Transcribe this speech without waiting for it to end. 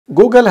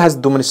Google has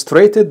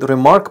demonstrated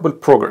remarkable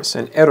progress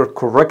in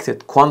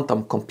error-corrected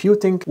quantum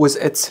computing with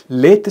its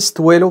latest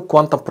Willow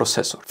quantum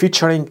processor,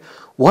 featuring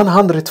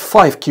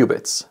 105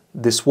 qubits.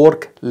 This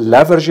work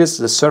leverages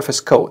the surface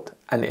code,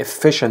 an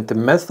efficient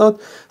method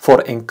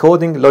for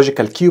encoding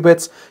logical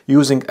qubits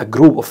using a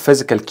group of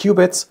physical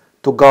qubits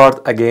to guard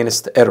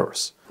against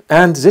errors.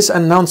 And this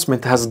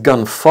announcement has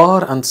gone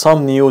far, and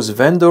some news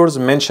vendors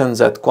mention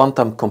that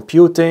quantum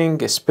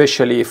computing,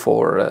 especially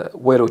for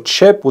Willow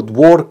chip, would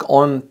work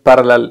on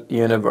parallel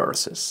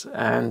universes.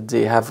 And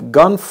they have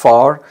gone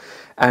far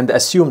and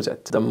assume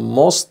that the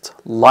most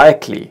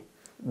likely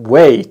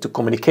way to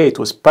communicate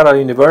with parallel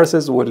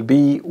universes will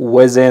be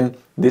within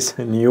this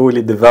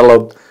newly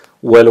developed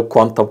Willow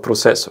quantum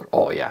processor.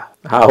 Oh yeah,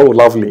 how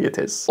lovely it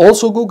is.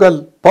 Also,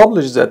 Google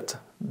published that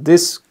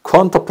this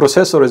quantum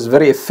processor is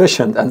very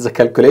efficient, and the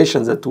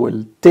calculations that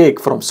will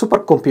take from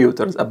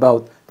supercomputers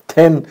about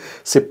 10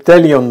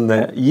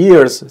 septillion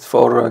years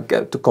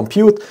to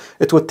compute,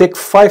 it would take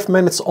 5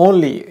 minutes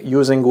only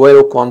using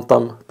Willow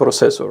quantum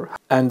processor.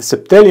 And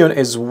septillion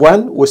is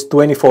 1 with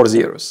 24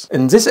 zeros.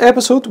 In this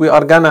episode, we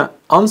are gonna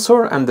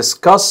answer and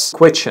discuss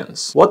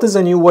questions. What is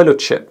the new Willow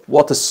chip?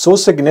 What is so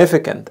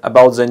significant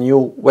about the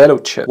new Willow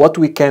chip? What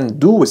we can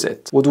do with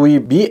it? Would we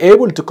be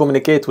able to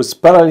communicate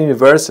with parallel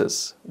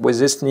universes with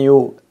this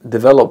new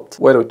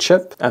developed Willow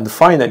chip? And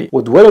finally,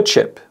 would Willow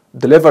chip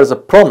deliver the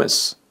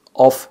promise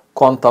of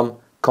quantum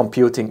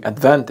computing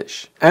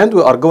advantage? And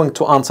we are going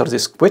to answer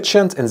these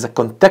questions in the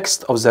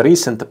context of the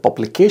recent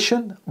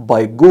publication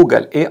by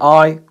Google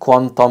AI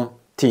Quantum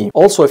Team.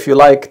 Also, if you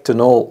like to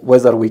know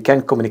whether we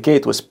can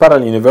communicate with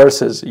parallel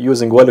universes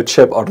using Willow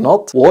chip or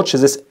not, watch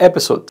this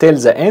episode till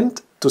the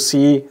end to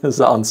see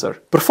the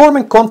answer.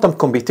 Performing quantum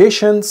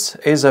computations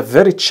is a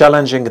very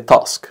challenging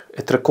task.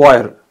 It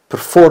requires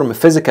perform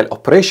physical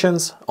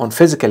operations on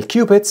physical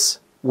qubits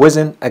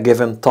within a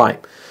given time.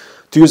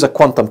 To use a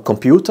quantum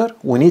computer,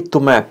 we need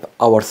to map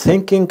our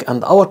thinking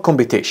and our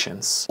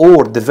computations,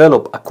 or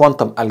develop a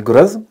quantum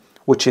algorithm,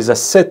 which is a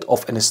set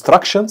of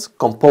instructions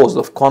composed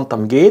of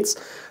quantum gates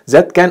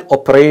that can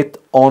operate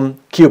on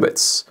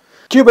qubits.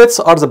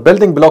 Qubits are the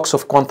building blocks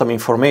of quantum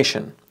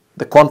information.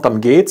 The quantum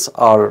gates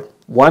are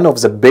one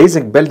of the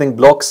basic building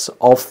blocks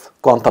of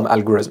quantum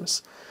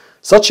algorithms.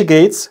 Such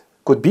gates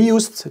could be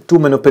used to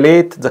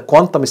manipulate the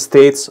quantum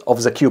states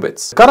of the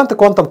qubits. Current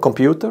quantum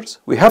computers,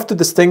 we have to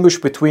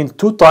distinguish between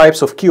two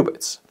types of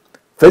qubits: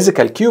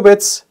 physical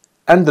qubits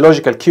and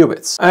logical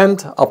qubits.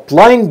 And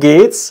applying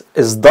gates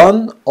is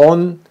done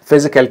on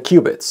physical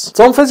qubits.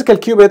 Some physical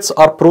qubits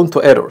are prone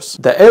to errors.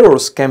 The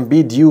errors can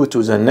be due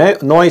to the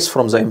noise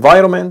from the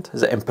environment,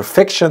 the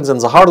imperfections in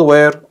the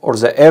hardware, or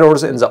the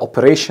errors in the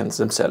operations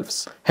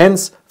themselves.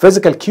 Hence,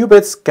 physical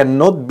qubits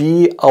cannot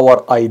be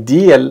our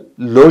ideal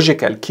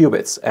logical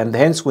qubits, and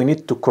hence we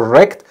need to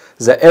correct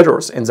the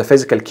errors in the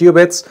physical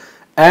qubits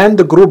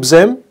and group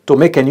them to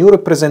make a new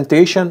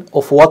representation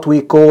of what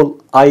we call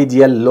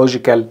ideal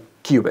logical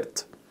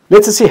qubit.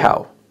 Let's see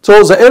how.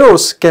 So the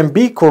errors can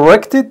be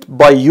corrected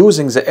by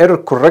using the error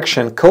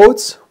correction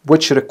codes,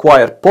 which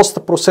require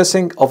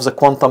post-processing of the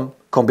quantum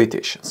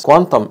computations.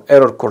 Quantum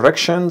error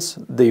corrections,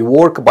 they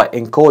work by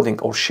encoding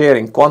or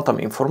sharing quantum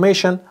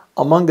information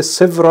among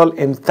several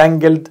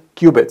entangled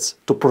qubits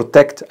to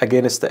protect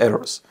against the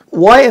errors.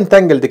 Why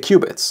entangled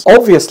qubits?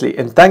 Obviously,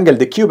 entangled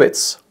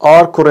qubits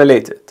are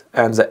correlated,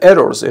 and the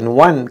errors in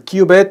one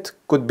qubit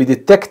could be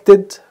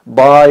detected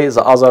by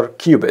the other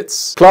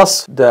qubits.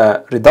 Plus,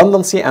 the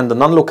redundancy and the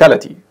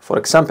non-locality. For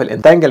example,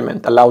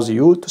 entanglement allows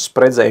you to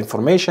spread the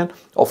information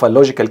of a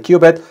logical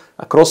qubit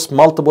across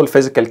multiple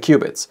physical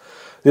qubits.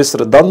 This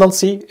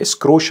redundancy is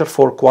crucial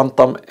for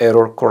quantum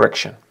error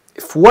correction.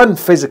 If one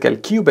physical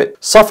qubit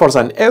suffers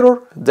an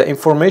error, the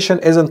information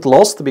isn't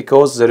lost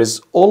because there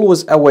is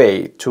always a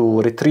way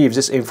to retrieve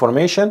this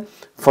information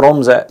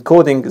from the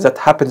coding that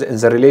happens in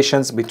the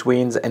relations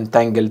between the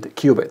entangled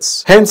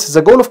qubits. Hence,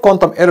 the goal of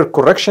quantum error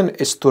correction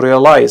is to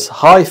realize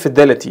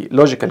high-fidelity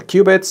logical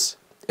qubits.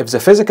 If the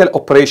physical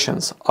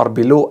operations are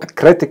below a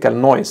critical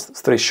noise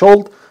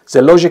threshold,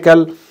 the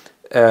logical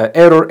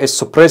error is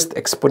suppressed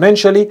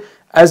exponentially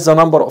as the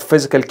number of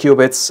physical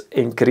qubits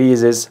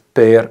increases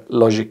per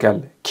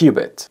logical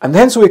qubit. And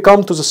hence we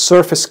come to the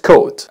surface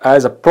code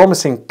as a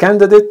promising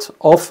candidate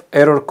of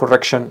error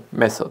correction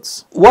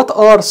methods. What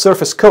are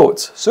surface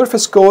codes?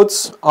 Surface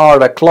codes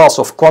are a class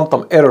of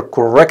quantum error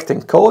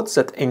correcting codes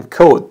that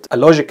encode a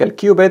logical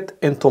qubit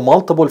into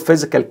multiple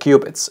physical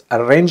qubits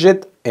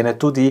arranged in a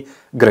 2D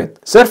grid.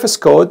 Surface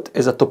code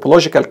is a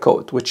topological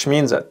code, which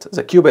means that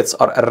the qubits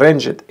are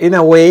arranged in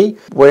a way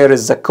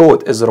whereas the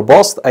code is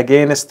robust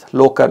against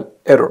local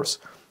errors.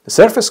 The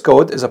surface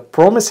code is a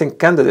promising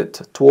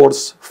candidate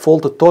towards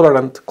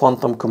fault-tolerant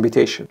quantum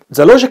computation.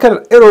 The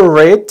logical error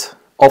rate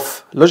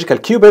of logical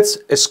qubits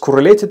is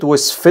correlated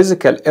with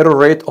physical error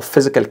rate of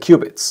physical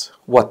qubits.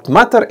 What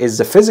matters is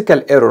the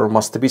physical error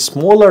must be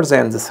smaller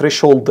than the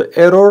threshold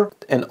error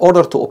in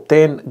order to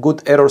obtain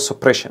good error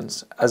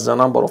suppressions, as the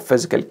number of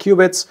physical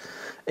qubits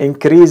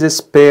increases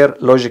per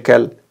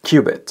logical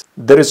qubit.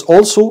 There is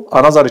also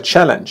another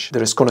challenge.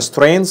 There is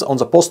constraints on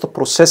the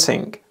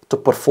post-processing to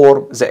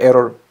perform the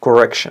error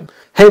correction.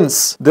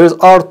 Hence, there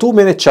are too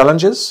many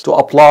challenges to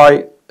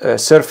apply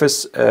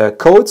surface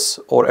codes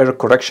or error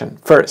correction.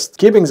 First,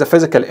 keeping the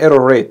physical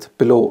error rate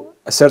below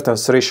a certain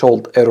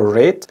threshold error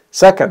rate.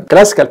 Second,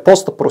 classical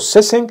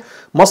post-processing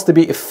must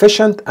be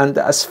efficient and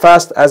as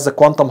fast as the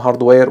quantum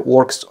hardware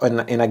works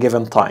in a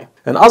given time.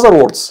 In other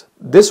words,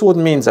 this would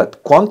mean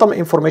that quantum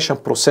information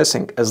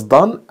processing is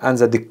done and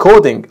the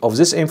decoding of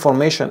this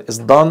information is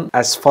done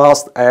as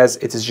fast as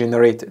it is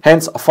generated.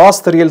 Hence, a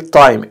fast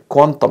real-time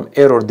quantum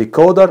error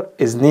decoder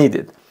is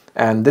needed.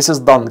 And this is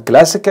done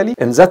classically.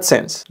 In that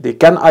sense, they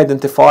can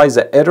identify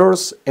the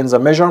errors in the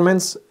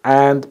measurements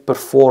and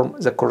perform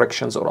the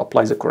corrections or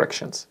apply the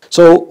corrections.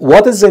 So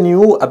what is the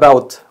new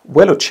about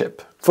Willow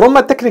chip? From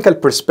a technical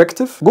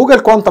perspective, Google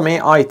Quantum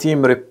AI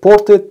team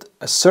reported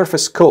a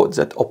surface code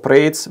that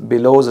operates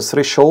below the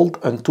threshold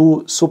on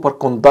two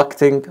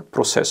superconducting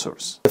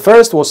processors. The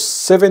first was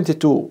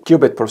 72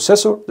 qubit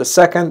processor. The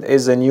second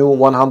is a new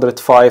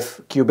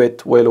 105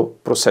 qubit Willow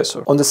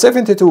processor. On the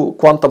 72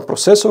 quantum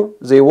processor,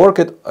 they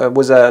worked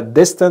with a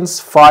distance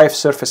 5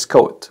 surface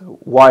code,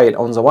 while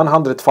on the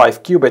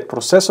 105 qubit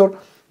processor,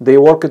 they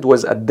worked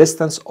with a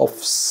distance of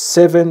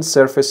 7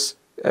 surface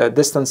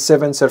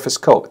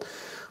code.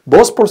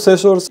 Both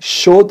processors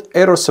showed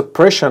error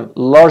suppression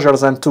larger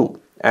than 2,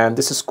 and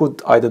this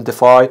could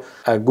identify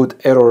a good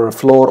error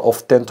floor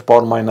of 10 to the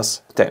power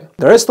minus 10.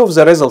 The rest of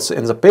the results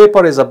in the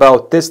paper is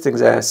about testing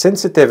the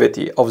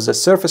sensitivity of the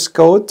surface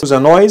code to the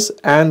noise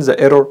and the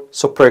error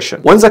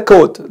suppression. When the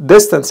code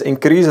distance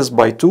increases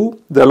by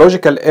 2, the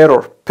logical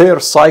error per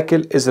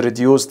cycle is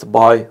reduced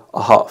by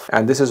a half,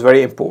 and this is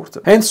very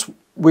important. Hence,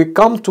 we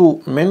come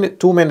to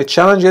too many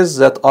challenges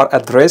that are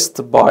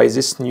addressed by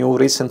this new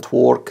recent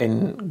work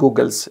in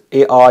Google's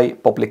AI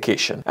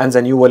publication and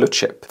the new Willow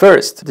chip.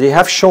 First, they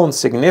have shown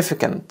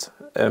significant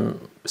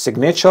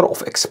signature of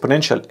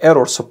exponential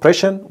error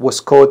suppression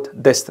with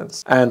code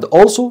distance, and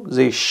also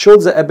they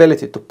showed the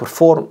ability to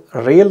perform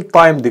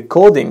real-time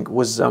decoding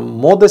with a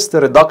modest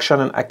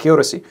reduction in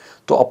accuracy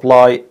to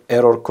apply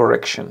error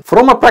correction.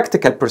 From a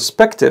practical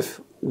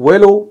perspective,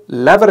 Willow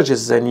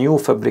leverages the new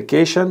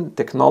fabrication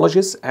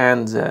technologies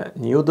and the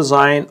new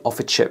design of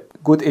a chip.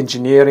 Good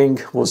engineering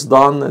was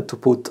done to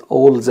put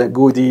all the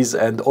goodies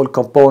and all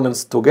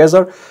components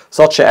together,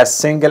 such as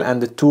single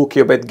and 2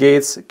 qubit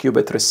gates,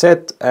 qubit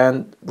reset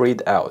and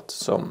read out.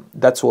 So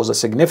that was a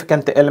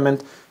significant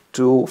element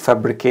to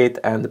fabricate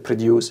and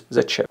produce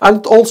the chip. And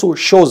it also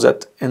shows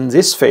that in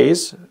this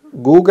phase,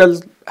 Google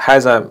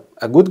has a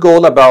good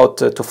goal about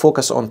to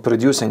focus on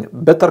producing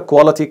better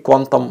quality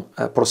quantum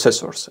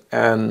processors,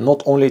 and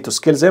not only to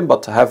scale them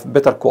but to have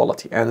better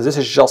quality, and this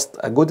is just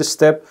a good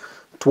step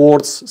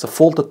towards the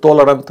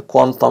fault-tolerant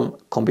quantum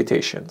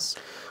computations.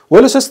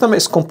 Willow system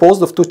is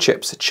composed of two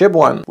chips. Chip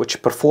 1, which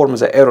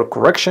performs the error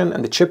correction,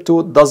 and the chip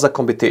 2 does the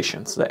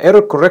computations. The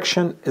error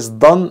correction is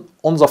done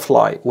on the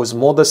fly with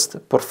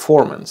modest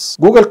performance.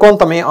 Google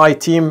Quantum AI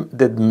team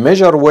did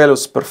measure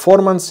Willow's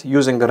performance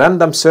using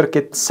random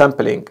circuit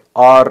sampling,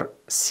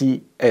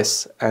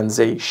 RCS, and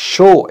they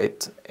show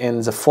it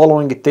in the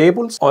following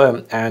tables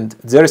and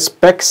their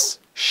specs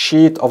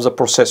sheet of the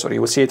processor.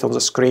 You will see it on the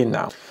screen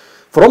now.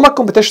 From a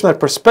computational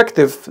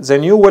perspective, the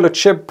new Willow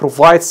chip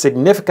provides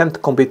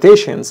significant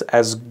computations,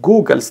 as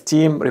Google's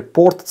team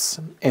reports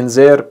in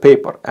their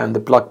paper and the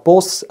blog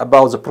posts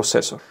about the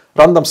processor.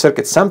 Random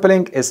circuit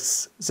sampling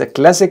is the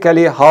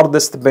classically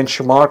hardest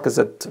benchmark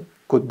that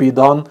could be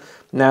done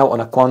now on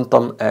a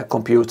quantum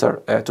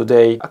computer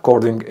today,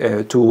 according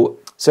to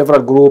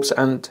several groups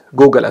and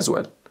Google as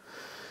well.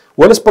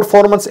 Willow's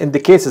performance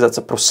indicates that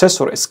the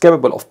processor is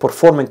capable of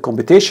performing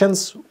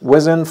computations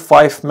within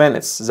 5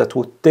 minutes that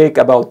would take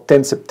about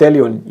 10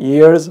 septillion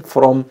years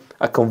from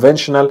a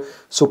conventional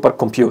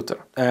supercomputer.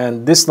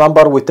 And this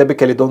number we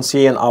typically don't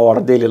see in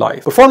our daily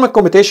life. Performing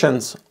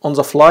computations on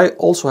the fly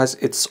also has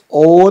its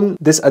own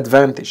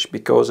disadvantage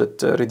because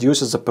it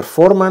reduces the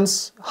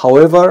performance.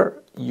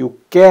 However, you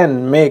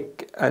can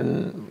make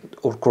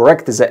or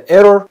correct the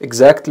error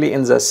exactly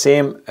in the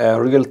same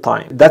real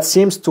time. That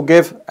seems to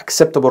give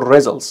acceptable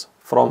results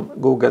from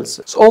Google's.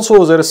 So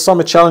also, there is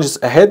some challenges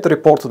ahead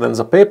reported in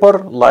the paper,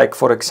 like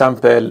for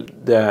example,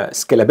 the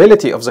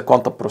scalability of the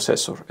quantum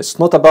processor. It's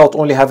not about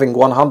only having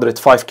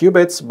 105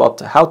 qubits, but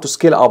how to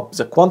scale up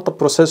the quantum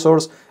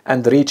processors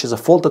and reach the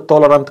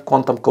fault-tolerant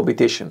quantum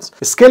computations.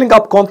 Scaling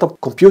up quantum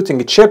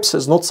computing chips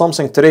is not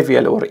something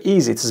trivial or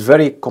easy. It is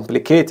very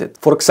complicated.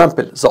 For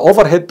example, the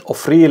overhead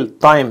of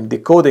real-time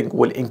decoding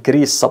will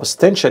increase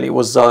substantially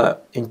with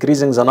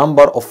increasing the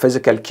number of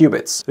physical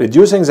qubits.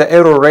 Reducing the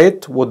error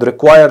rate would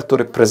require to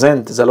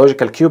represent the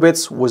logical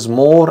qubits with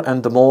more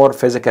and more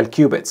physical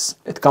qubits.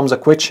 It comes a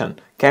question,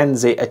 can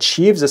they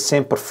achieve the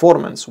same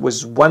performance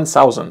with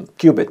 1000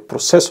 qubit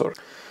processor?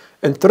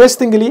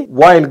 Interestingly,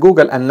 while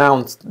Google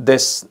announced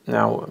this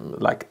now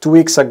like 2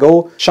 weeks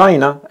ago,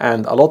 China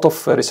and a lot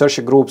of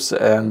research groups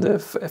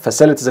and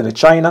facilities in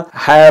China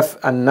have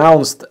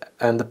announced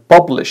and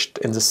published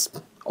in this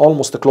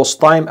almost a close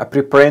time a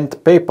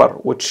preprint paper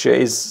which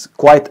is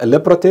quite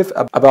elaborative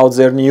about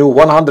their new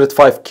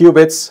 105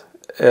 qubits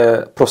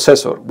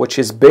processor, which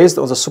is based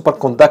on the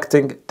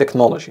superconducting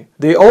technology.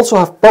 They also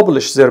have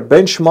published their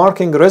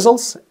benchmarking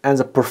results and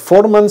the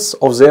performance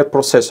of their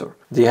processor.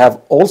 They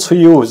have also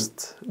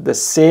used the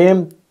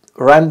same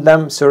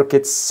random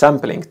circuit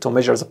sampling to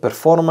measure the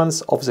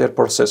performance of their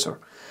processor.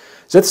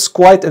 That's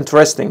quite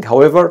interesting.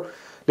 However,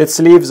 let's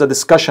leave the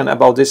discussion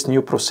about this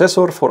new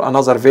processor for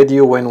another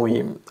video when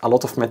we a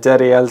lot of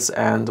materials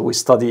and we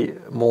study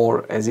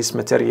more these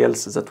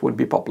materials that will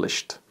be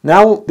published.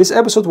 Now, this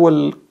episode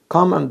will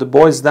come and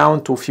boils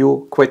down to a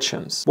few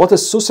questions. What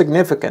is so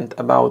significant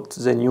about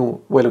the new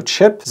Willow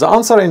chip? The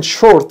answer in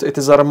short, it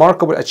is a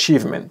remarkable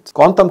achievement.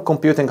 Quantum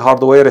computing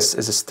hardware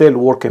is still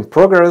work in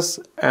progress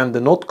and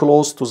not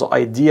close to the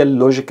ideal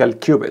logical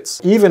qubits.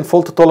 Even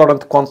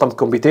fault-tolerant quantum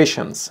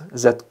computations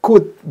that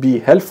could be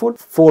helpful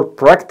for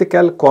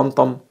practical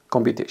quantum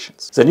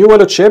computations. The new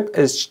Willow chip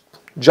is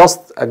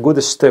just a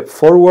good step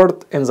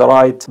forward in the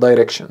right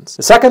directions.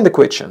 The second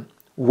question,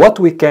 what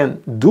we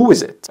can do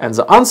with it? And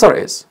the answer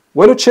is,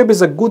 Willow chip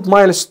is a good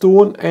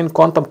milestone in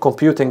quantum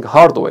computing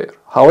hardware.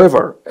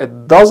 However,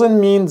 it doesn't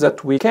mean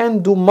that we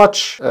can do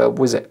much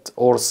with it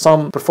or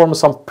perform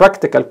some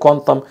practical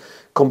quantum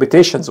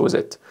computations with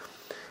it.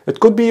 It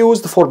could be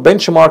used for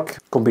benchmark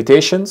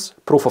computations,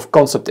 proof of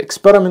concept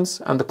experiments,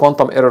 and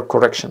quantum error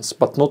corrections,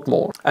 but not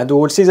more. And we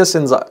will see this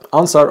in the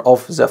answer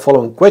of the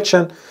following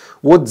question.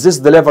 Would this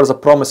deliver the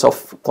promise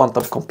of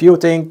quantum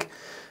computing?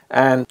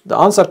 And the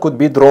answer could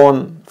be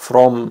drawn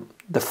from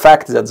the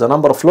fact that the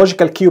number of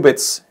logical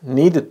qubits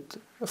needed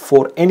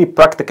for any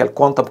practical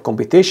quantum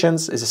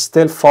computations is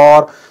still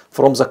far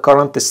from the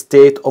current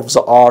state of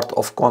the art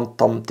of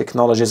quantum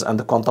technologies and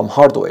the quantum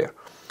hardware.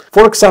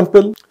 For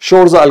example,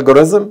 Shor's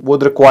algorithm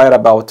would require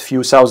about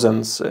few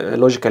thousands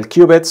logical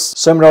qubits.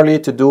 Similarly,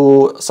 to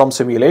do some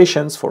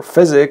simulations for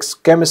physics,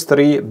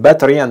 chemistry,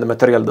 battery and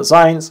material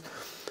designs,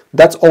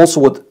 that also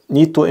would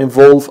need to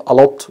involve a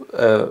lot,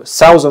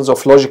 thousands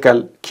of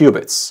logical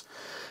qubits.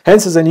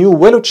 Hence, the new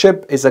Willow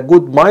chip is a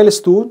good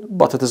milestone,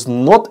 but it is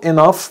not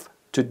enough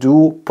to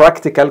do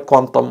practical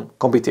quantum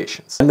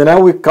computations. And now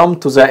we come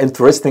to the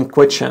interesting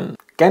question.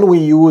 Can we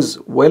use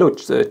Willow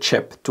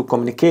chip to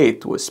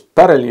communicate with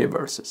parallel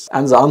universes?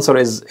 And the answer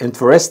is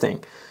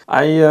interesting.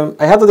 I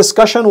had a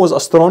discussion with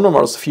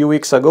astronomers a few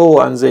weeks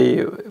ago, and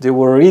they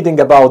were reading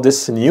about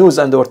this news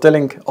and they were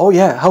telling, oh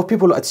yeah, how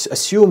people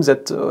assume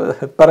that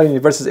parallel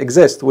universes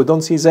exist. We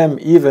don't see them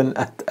even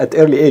at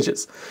early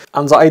ages.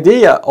 And the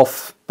idea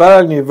of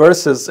parallel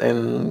universes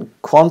in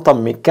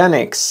quantum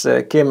mechanics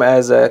came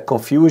as a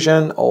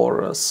confusion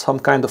or some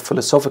kind of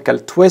philosophical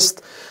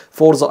twist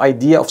for the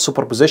idea of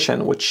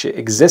superposition, which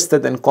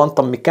existed in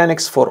quantum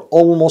mechanics for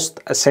almost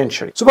a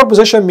century.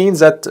 Superposition means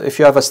that if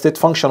you have a state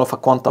function of a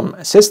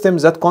quantum system,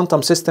 that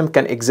quantum system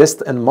can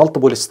exist in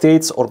multiple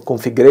states or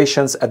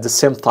configurations at the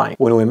same time.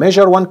 When we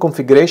measure one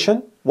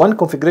configuration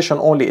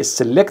only is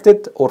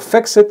selected or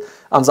fixed,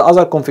 and the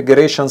other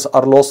configurations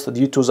are lost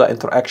due to the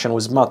interaction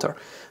with matter.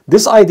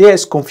 This idea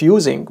is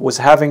confusing with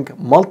having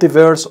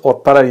multiverse or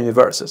parallel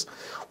universes.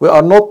 We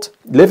are not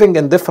living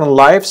in different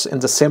lives in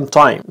the same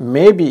time.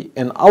 Maybe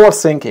in our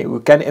thinking we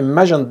can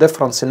imagine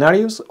different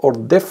scenarios or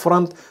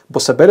different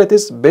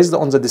possibilities based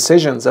on the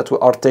decisions that we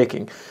are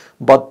taking.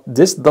 But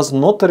this does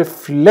not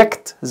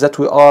reflect that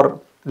we are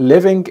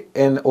living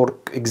in or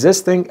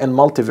existing in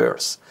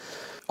multiverse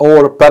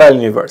or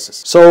parallel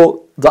universes.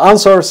 So the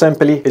answer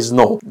simply is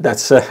no.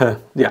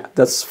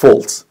 That's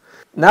false.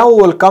 Now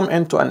we'll come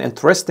into an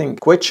interesting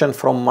question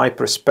from my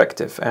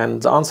perspective,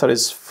 and the answer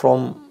is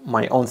from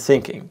my own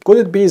thinking. Could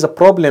it be the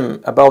problem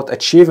about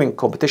achieving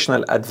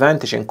computational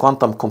advantage in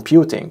quantum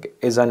computing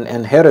is an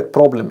inherent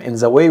problem in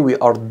the way we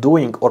are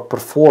doing or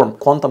perform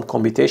quantum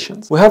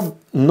computations? We have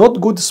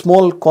not good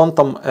small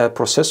quantum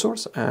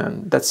processors,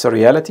 and that's a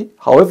reality.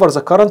 However,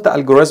 the current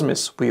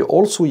algorithms we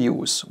also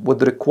use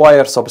would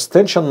require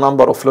substantial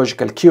number of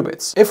logical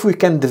qubits. If we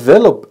can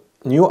develop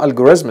new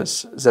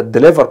algorithms that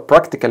deliver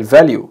practical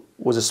value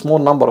with a small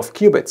number of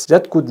qubits,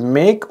 that could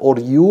make or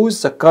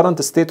use the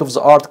current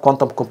state-of-the-art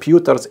quantum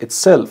computers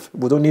itself.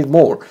 We don't need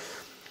more.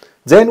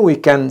 Then we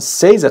can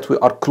say that we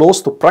are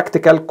close to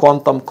practical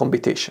quantum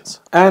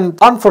computations. And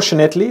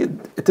unfortunately,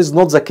 it is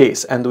not the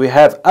case, and we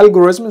have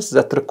algorithms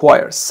that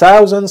require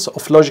thousands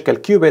of logical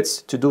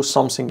qubits to do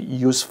something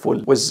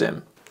useful with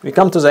them. We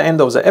come to the end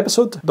of the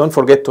episode. Don't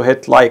forget to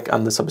hit like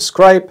and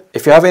subscribe.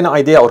 If you have any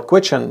idea or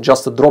question,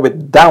 just drop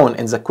it down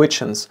in the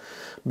questions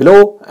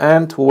below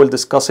and we will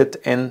discuss it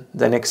in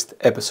the next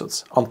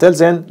episodes. Until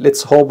then,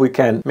 let's hope we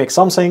can make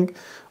something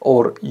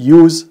or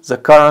use the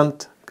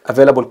current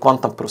available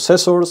quantum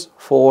processors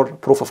for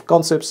proof of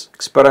concepts,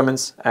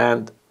 experiments,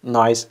 and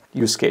nice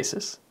use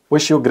cases.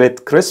 Wish you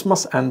great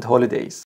Christmas and holidays.